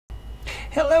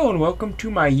Hello and welcome to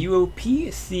my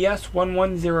UOP CS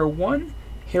 1101.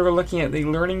 Here we're looking at the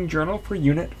Learning Journal for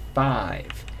Unit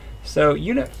 5. So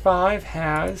Unit 5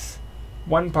 has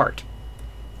one part.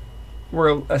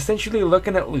 We're essentially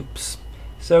looking at loops.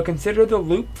 So consider the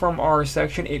loop from our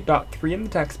section 8.3 in the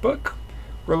textbook.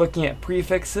 We're looking at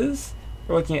prefixes,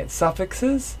 we're looking at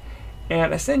suffixes,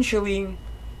 and essentially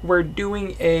we're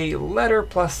doing a letter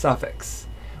plus suffix.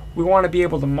 We want to be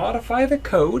able to modify the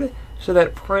code so that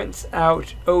it prints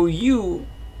out OU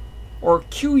or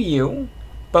QU,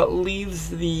 but leaves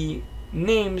the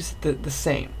names the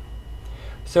same.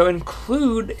 So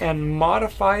include and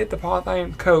modify the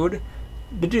Python code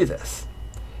to do this.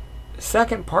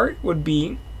 Second portion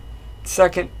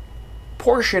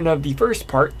of the first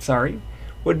part,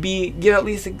 would be give at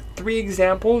least 3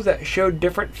 examples that show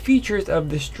different features of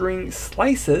the string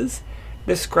slices.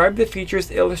 Describe the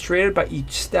features illustrated by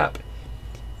each step.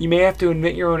 You may have to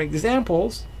invent your own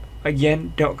examples.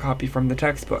 Again, don't copy from the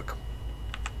textbook.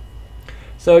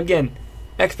 So again,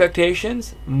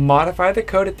 expectations, modify the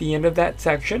code at the end of that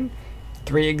section.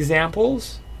 3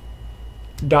 examples,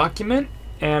 document,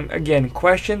 and again,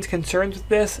 questions, concerns with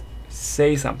this,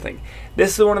 say something.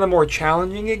 This is one of the more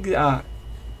challenging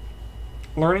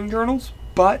learning journals,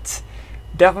 but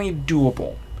definitely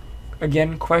doable.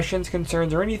 Again, questions,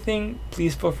 concerns, or anything,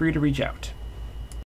 please feel free to reach out.